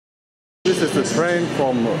This is the train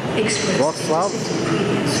from Wrocław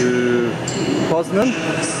to Poznań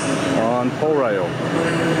on PolRail.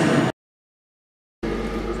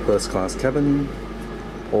 First class cabin,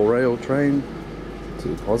 PolRail train to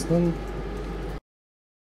Poznań.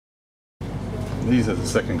 These are the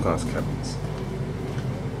second class cabins.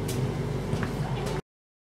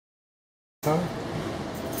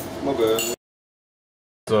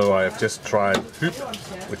 So I have just tried Hoop,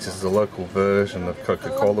 which is the local version of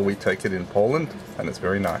Coca-Cola. We take it in Poland, and it's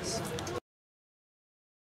very nice.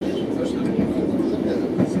 I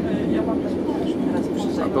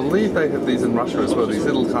believe they have these in Russia as well, these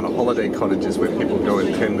little kind of holiday cottages where people go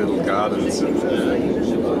and tend little gardens.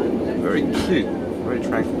 Very cute, very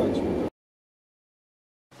tranquil.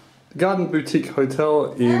 The Garden Boutique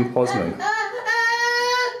Hotel in Poznań.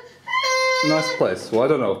 Nice place. Well, I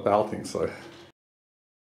don't know if Bal thinks so.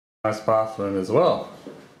 Nice bathroom as well.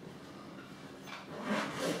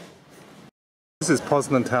 This is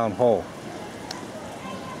Poznań Town Hall.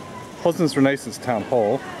 Poznań's Renaissance Town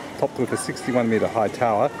Hall, topped with a 61-metre high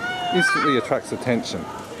tower, instantly attracts attention.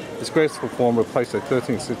 This graceful form replaced a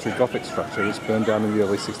 13th century Gothic structure which burned down in the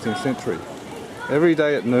early 16th century. Every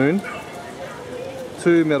day at noon,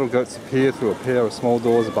 two metal goats appear through a pair of small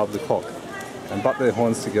doors above the clock and butt their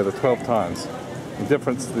horns together 12 times, in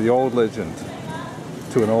deference to an old legend.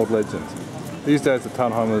 These days the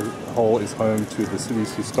town hall is home to the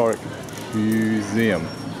city's historic museum.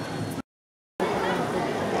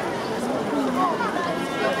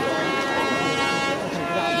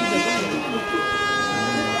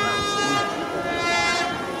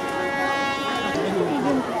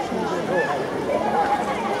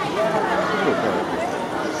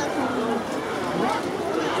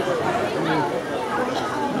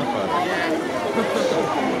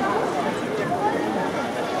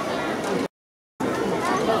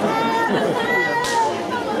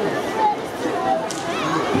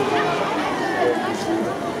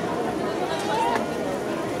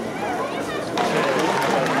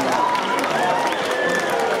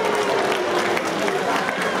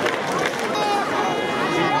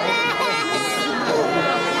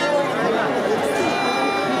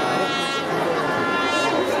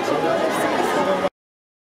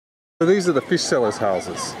 So these are the fish sellers'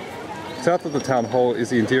 houses. South of the town hall is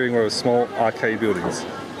the endearing row of small arcade buildings.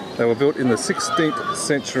 They were built in the 16th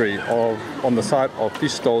century on the site of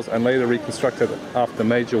fish stalls and later reconstructed after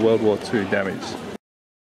major World War II damage.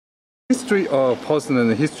 The history of Poznań and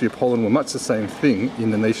the history of Poland were much the same thing in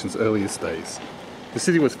the nation's earliest days. The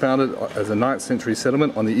city was founded as a 9th century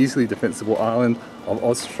settlement on the easily defensible island of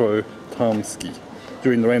Ostrotomski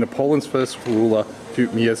during the reign of Poland's first ruler,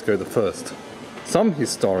 Duke Mieszko I. Some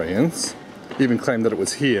historians even claim that it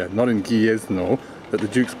was here, not in Gniezno, that the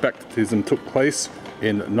Duke's baptism took place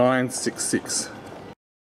in 966.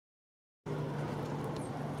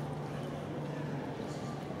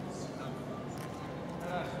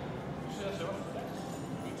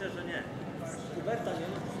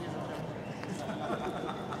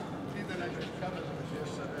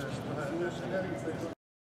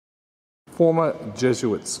 Former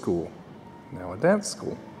Jesuit school, now a dance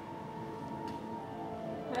school.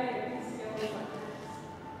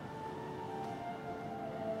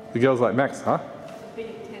 The girls like Max, huh? Big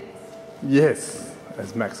intense. Yes,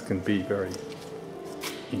 as Max can be very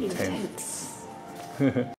intense.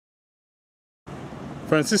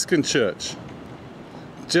 Franciscan Church.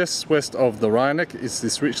 Just west of the Rheineck is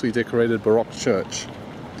this richly decorated Baroque church.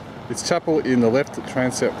 Its chapel in the left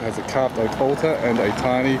transept has a carved oak altar and a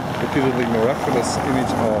tiny, reputedly miraculous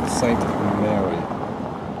image of Saint Mary.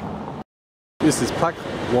 This is Park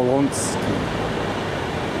Wolonsky.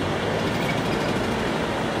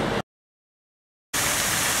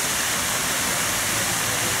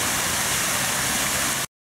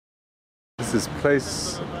 This is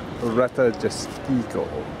Place Rata-Jaskiego,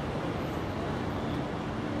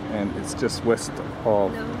 and it's just west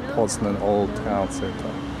of Poznań Old Town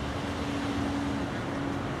Centre.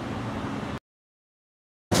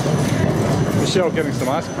 Michelle getting some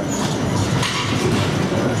ice cream.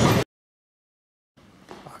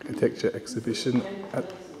 Architecture exhibition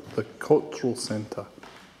at the Cultural Centre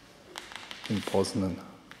in Poznań.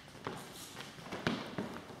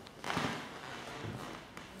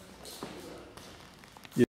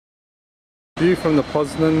 View from the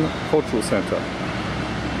Poznań Cultural Centre.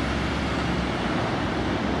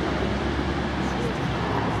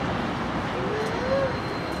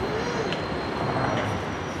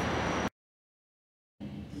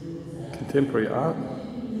 Contemporary art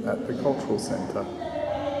at the Cultural Centre.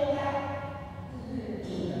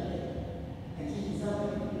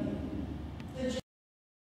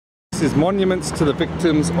 This is Monuments to the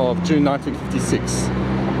Victims of June 1956.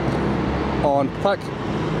 On plaque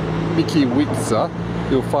Mikiewicza,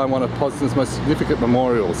 you'll find one of Poznan's most significant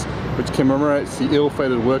memorials, which commemorates the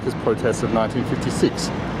ill-fated workers' protests of 1956.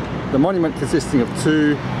 The monument, consisting of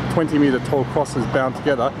two 20-metre tall crosses bound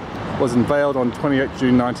together, was unveiled on 28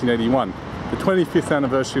 June 1981, the 25th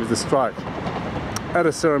anniversary of the strike, at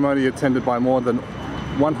a ceremony attended by more than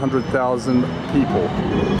 100,000 people.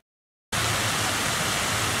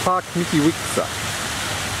 Park Mikiewicza.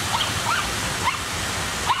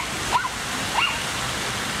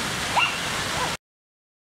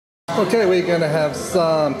 Okay, we're going to have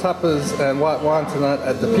some tapas and white wine tonight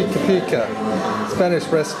at the Pika Pika Spanish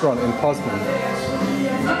restaurant in Poznań.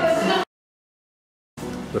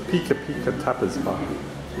 The Pika Pika Tapas Bar,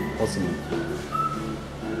 Poznań.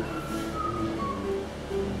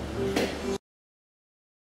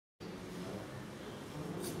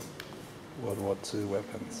 World War II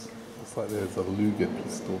weapons. Looks like there's a Luger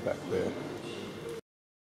pistol back there.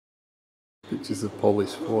 Pictures of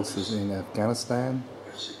Polish forces in Afghanistan.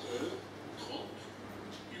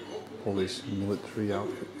 Polish military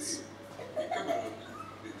outfits.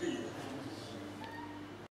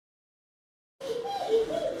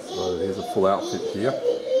 So here's a full outfit here.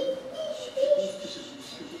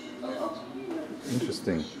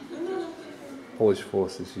 Interesting. Polish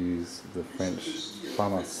forces use the French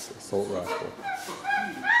FAMAS assault rifle.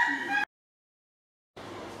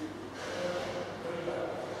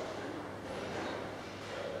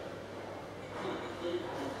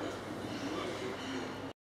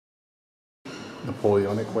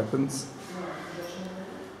 Napoleonic weapons.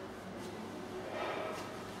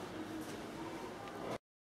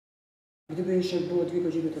 Gdyby jeszcze było 2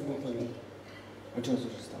 godziny, to było pewnie. A często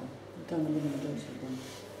się stało? Tam nie wiem, często, bo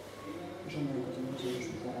żona go to będzie już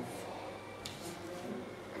zaraz.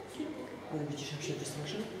 Ale widzisz, jak się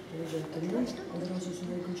wystraszy? To że ten moment od razu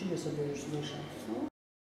sobie godziny sobie już zmniejsza.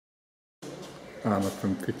 Armour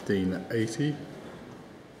from 1580.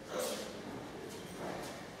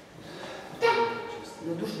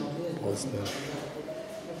 No duszno, jest. Poznań.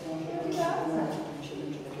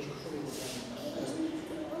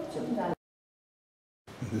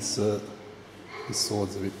 This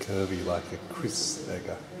sword's a bit curvy, like a Chris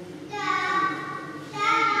dagger.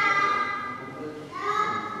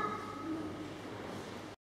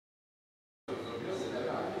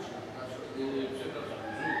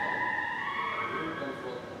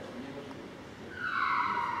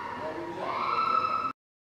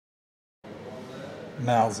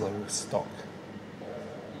 Mauser stock.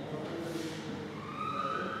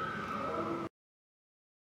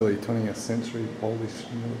 Early 20th century Polish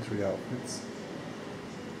military outfits.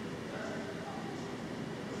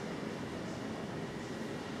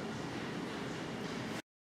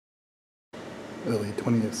 Early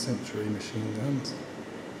 20th century machine guns.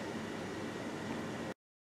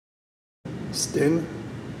 Sten,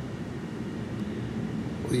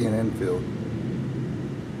 Lee and Enfield.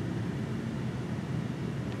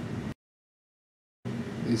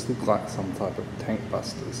 These look like some type of tank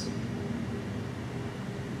busters.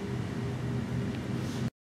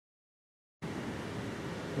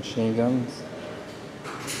 Machine guns.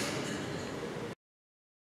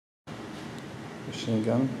 Machine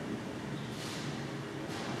gun.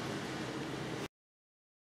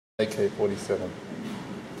 AK-47.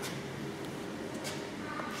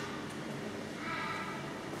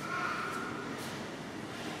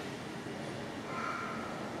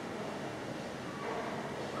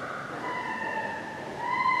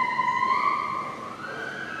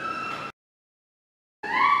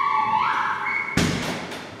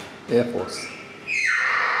 Air Force.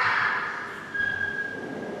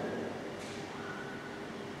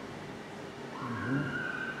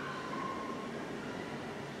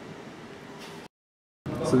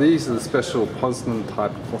 So these are the special Poznań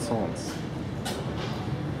type croissants.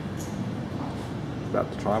 About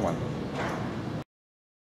to try one.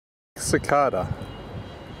 Cicada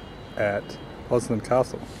at Poznań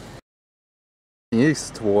Castle.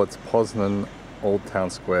 East towards Poznań Old Town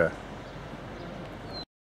Square.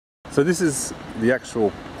 So this is the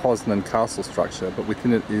actual Poznań Castle structure, but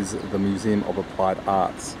within it is the Museum of Applied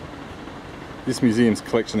Arts. This museum's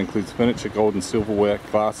collection includes furniture, gold and silverware,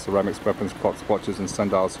 glass, ceramics, weapons, clocks, watches and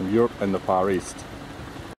sundials from Europe and the Far East.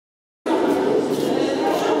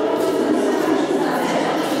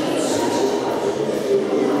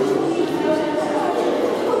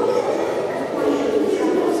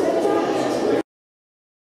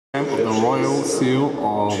 Of the Royal Seal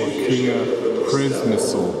of King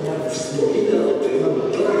Przemysł.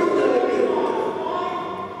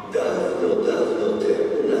 Dawno, dawno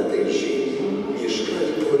temu na tej ziemi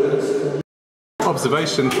mieszkali Polacy.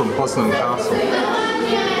 Observation from Poznań Castle.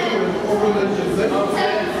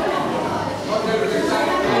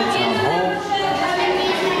 Town Hall.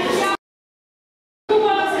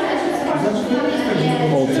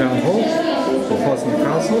 Old Town Hall for Poznań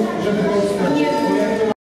Castle.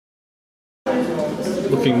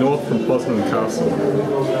 Looking north from Poznań Castle.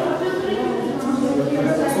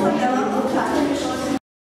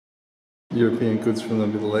 European goods from the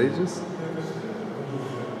Middle Ages.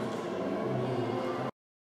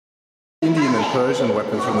 Indian and Persian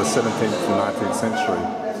weapons from the 17th to 19th century.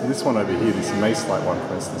 So this one over here, this mace-like one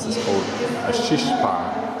for instance, is called a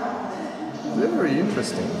shishpa. Very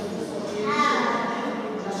interesting.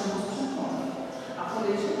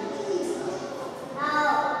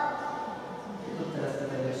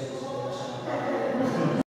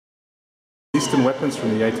 Eastern weapons from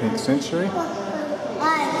the 18th century.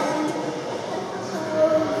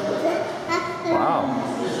 Wow.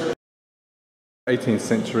 18th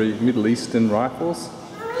century Middle Eastern rifles.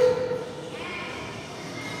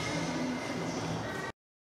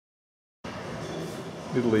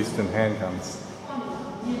 Middle Eastern handguns.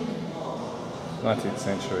 19th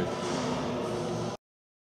century.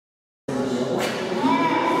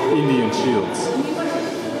 Indian shields.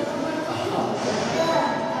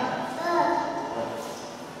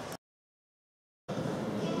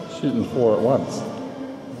 Shooting four at once.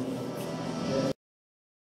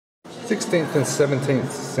 16th and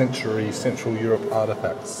 17th century Central Europe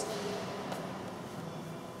artifacts.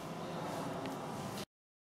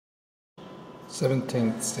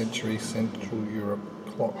 '17th century Central Europe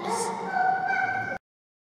clocks.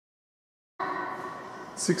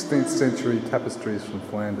 16th century tapestries from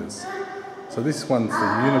Flanders. So this one's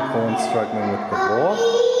the unicorn struggling with the boar.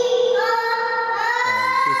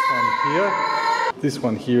 And this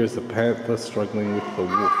one here is the panther struggling with the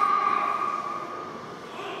wolf.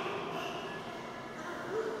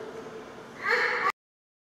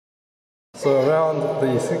 So around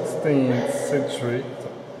the 16th century,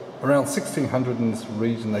 around 1600 in this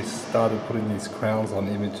region, they started putting these crowns on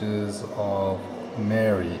images of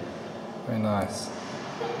Mary. Very nice.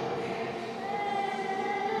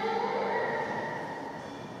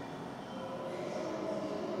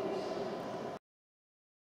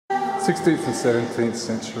 '16th and 17th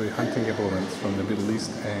century hunting implements from the Middle East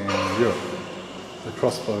and Europe. The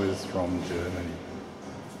crossbow is from Germany.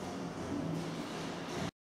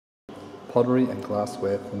 Pottery and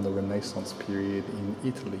glassware from the Renaissance period in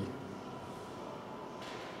Italy.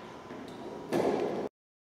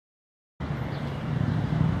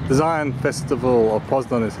 Design Festival of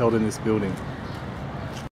Poznań is held in this building.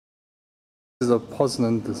 This is a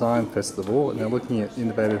Poznań Design Festival and they're looking at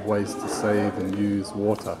innovative ways to save and use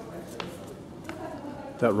water.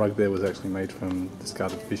 That rug there was actually made from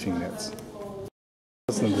discarded fishing nets.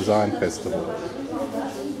 Poznań Design Festival.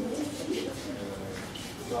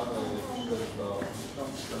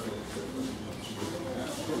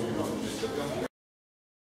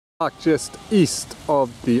 Park just east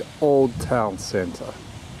of the old town centre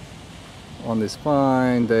on this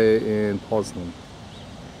fine day in Poznań.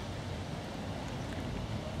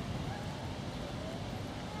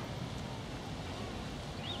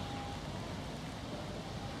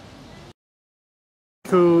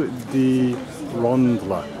 The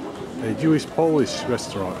Rondla, a Jewish-Polish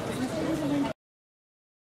restaurant.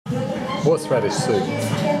 Horseradish soup.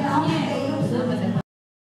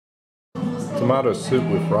 Tomato soup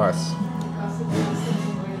with rice.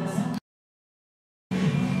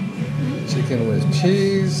 Chicken with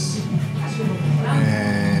cheese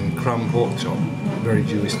and crumb pork chop. Very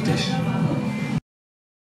Jewish dish.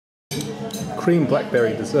 Cream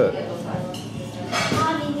blackberry dessert.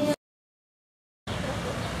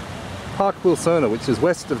 Park Wilsona, which is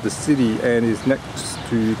west of the city and is next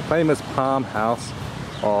to the famous palm house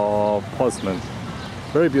of Poznań.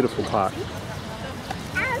 Very beautiful park.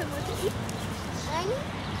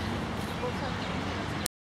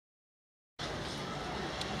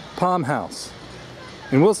 Palm house.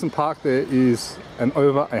 In Wilson Park there is an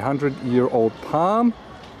over 100-year-old palm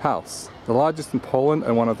house, the largest in Poland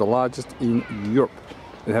and one of the largest in Europe.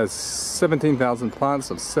 It has 17,000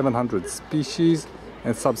 plants of 700 species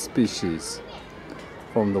and subspecies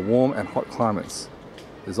from the warm and hot climates.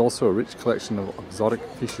 There's also a rich collection of exotic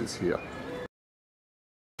fishes here.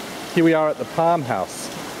 Here we are at the palm house.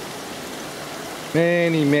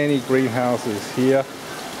 Many greenhouses here,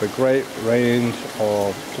 a great range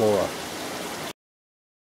of flora.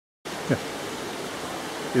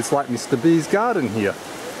 It's like Mr. B's garden here.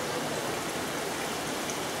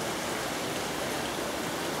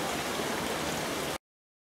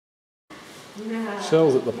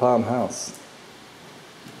 Shells at the palm house.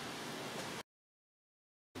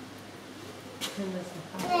 We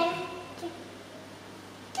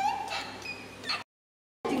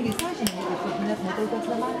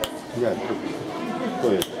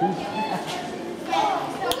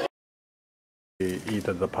eat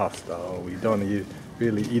the pasta, or we don't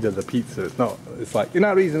really eat the pizza. No, it's like, in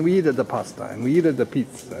our reason, we eat the pasta, and we eat the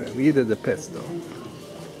pizza, and we eat the pesto.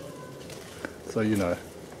 So, you know,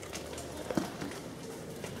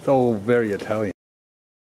 it's all very Italian.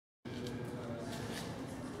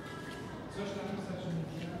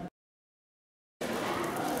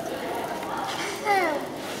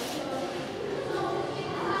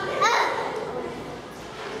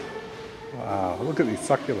 Wow, look at these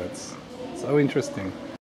succulents. So interesting.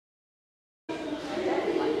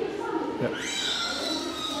 Yep.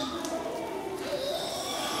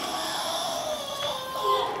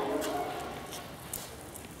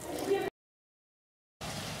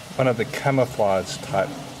 One of the camouflage type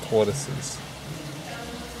tortoises.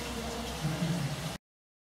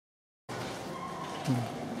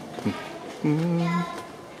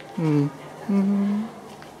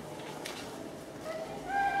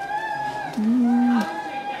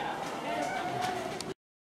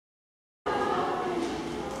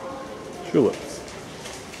 Tulips.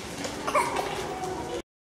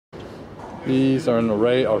 These are an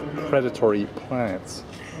array of predatory plants.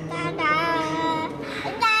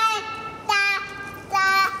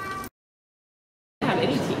 Have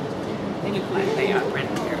any teeth. They look like they are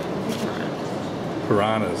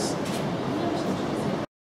Piranhas.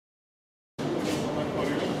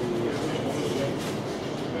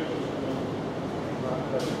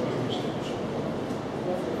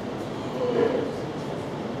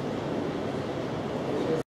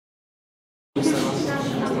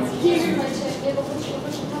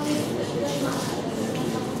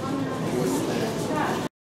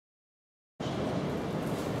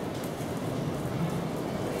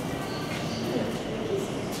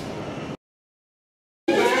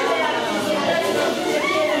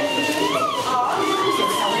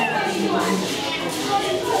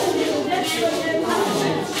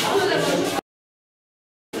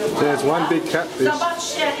 There's one big catfish.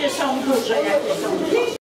 Zobaczcie, jakie są duże, jakie są.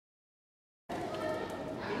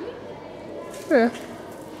 Yeah.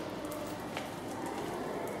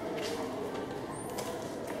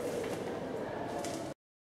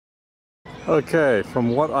 Okay,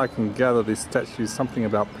 from what I can gather, this statue is something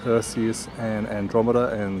about Perseus and Andromeda,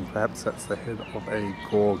 and perhaps that's the head of a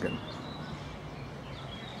gorgon.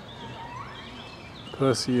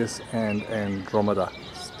 Perseus and Andromeda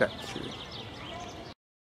statue.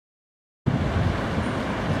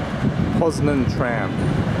 Poznań tram.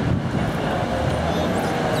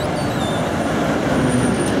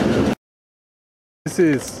 This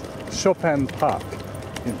is Chopin Park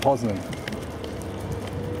in Poznań.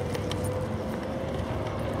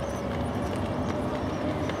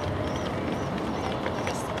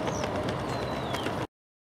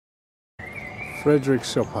 Frederick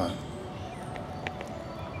Chopin.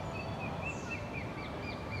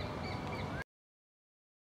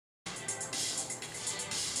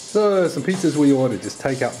 So some pizzas we ordered, just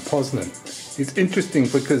take out in Poznań. It's interesting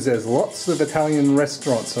because there's lots of Italian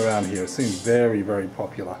restaurants around here. It seems very, very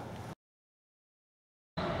popular.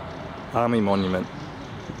 Army monument.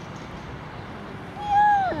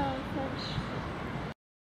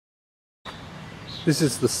 This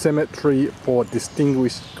is the cemetery for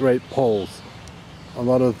distinguished great Poles. A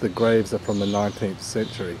lot of the graves are from the 19th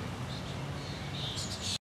century.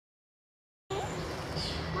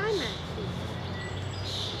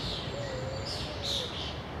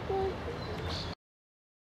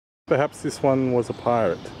 Perhaps this one was a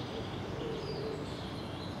pirate.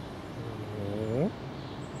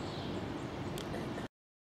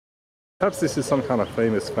 Perhaps this is some kind of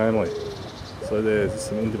famous family. So there's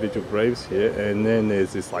some individual graves here, and then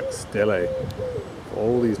there's this like stele,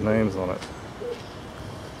 all these names on it.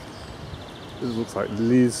 This looks like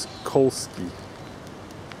Liz Kolsky.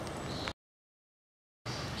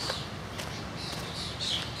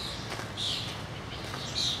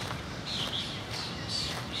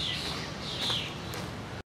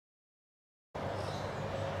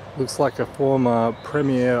 Looks like a former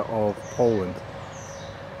premier of Poland.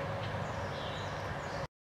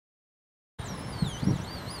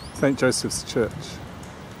 St. Joseph's Church.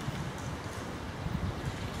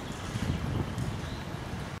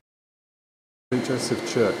 St.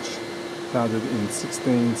 Joseph Church, founded in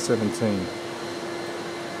 1617.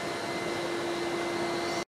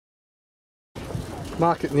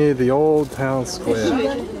 Market near the old town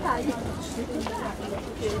square.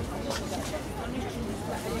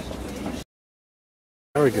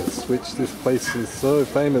 Asparagus, which this place is so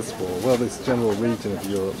famous for, well, this general region of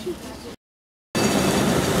Europe.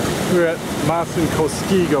 We're at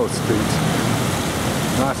Marcinkoskiego Street.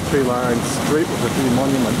 Nice tree-lined street with a few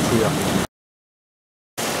monuments here.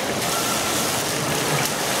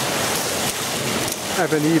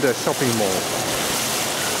 Avenida Shopping Mall.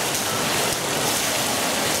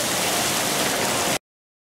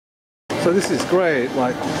 So this is great,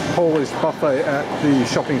 like Polish buffet at the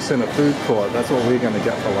shopping centre food court. That's what we're going to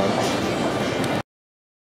get for lunch.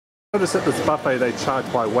 Notice at this buffet they charge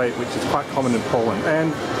by weight, which is quite common in Poland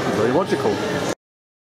and very logical.